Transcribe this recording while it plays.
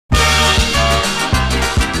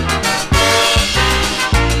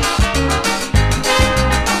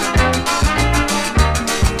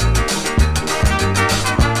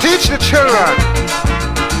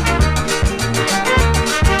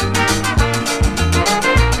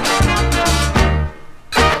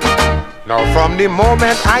Now from the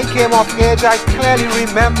moment I came of age, I clearly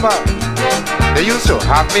remember they used to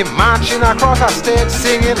have me marching across a stage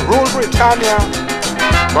singing Rule Britannia.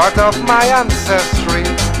 But of my ancestry,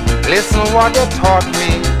 listen what they taught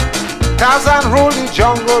me. Tarzan ruled the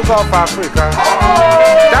jungles of Africa.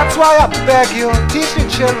 That's why I beg you, teach the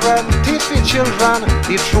children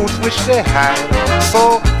the truth which they hide,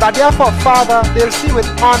 so that their forefather they'll see with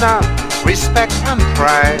honor, respect and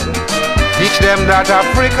pride. Teach them that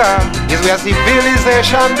Africa is where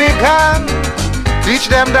civilization began. Teach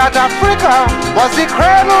them that Africa was the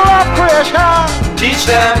cradle of creation. Teach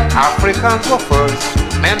them Africans were first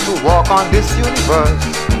meant to walk on this universe.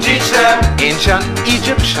 Teach them ancient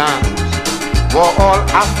Egyptians were all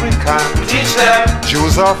African. Teach them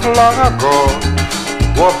Jews of long ago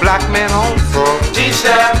were black men also. Teach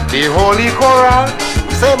them the Holy Quran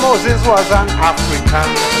say Moses was an African.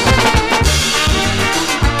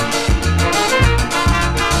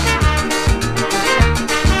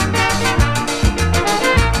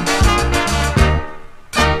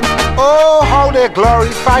 Oh, how they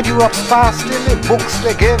glorified you up fast in the books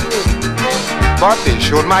they gave me. But they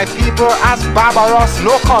showed my people as barbarous,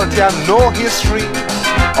 no culture, no history.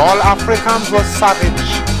 All Africans were savage.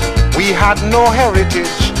 We had no heritage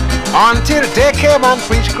until they came and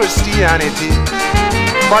preached Christianity.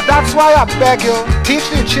 But that's why I beg you, teach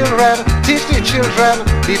the children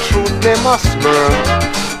the truth they must learn.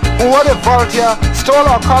 Who were the vulture, stole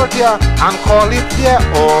our culture and call it their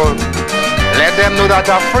own. Let them know that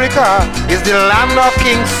Africa is the land of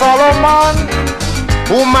King Solomon,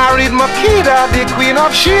 who married Makeda, the queen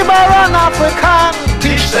of Sheba, an African.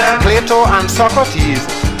 Teach them Plato and Socrates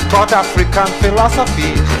taught African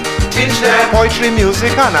philosophy. Teach them Poetry,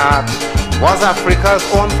 music and art was Africa's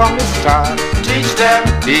own from the start. Teach them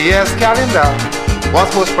The year's calendar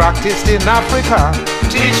was most practiced in Africa.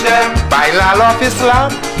 Teach them Bilal of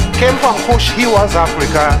Islam came from Kush, he was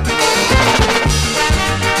Africa.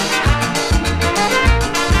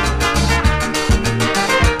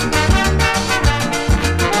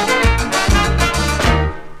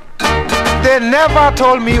 They never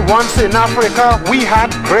told me once in Africa we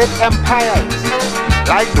had great empires,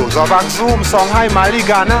 like those of Axum, Songhai, Mali,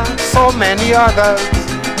 Ghana, so many others,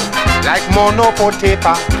 like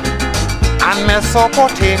Monopotepa and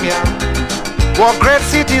Mesopotamia, were great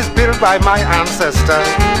cities built by my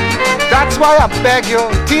ancestors. That's why I beg you,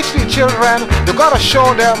 teach the children, you gotta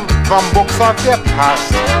show them from books of their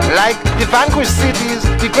past, like the vanquished cities,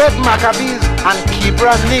 the great Maccabees and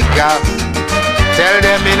Kibra Niggaz. Tell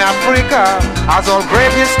them in Africa, as all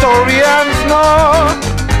great historians know,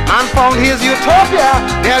 and found his utopia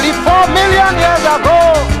nearly 4 million years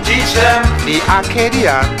ago. Teach them The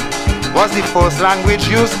Akkadian was the first language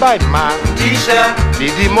used by man. Teach them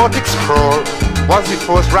The Demotic Scroll was the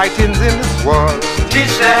first writings in this world.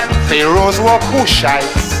 Teach them Pharaohs were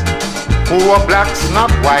Cushites, who were blacks,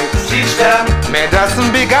 not whites. Teach them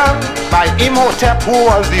Medicine began by Imhotep, who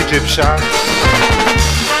was the Egyptian.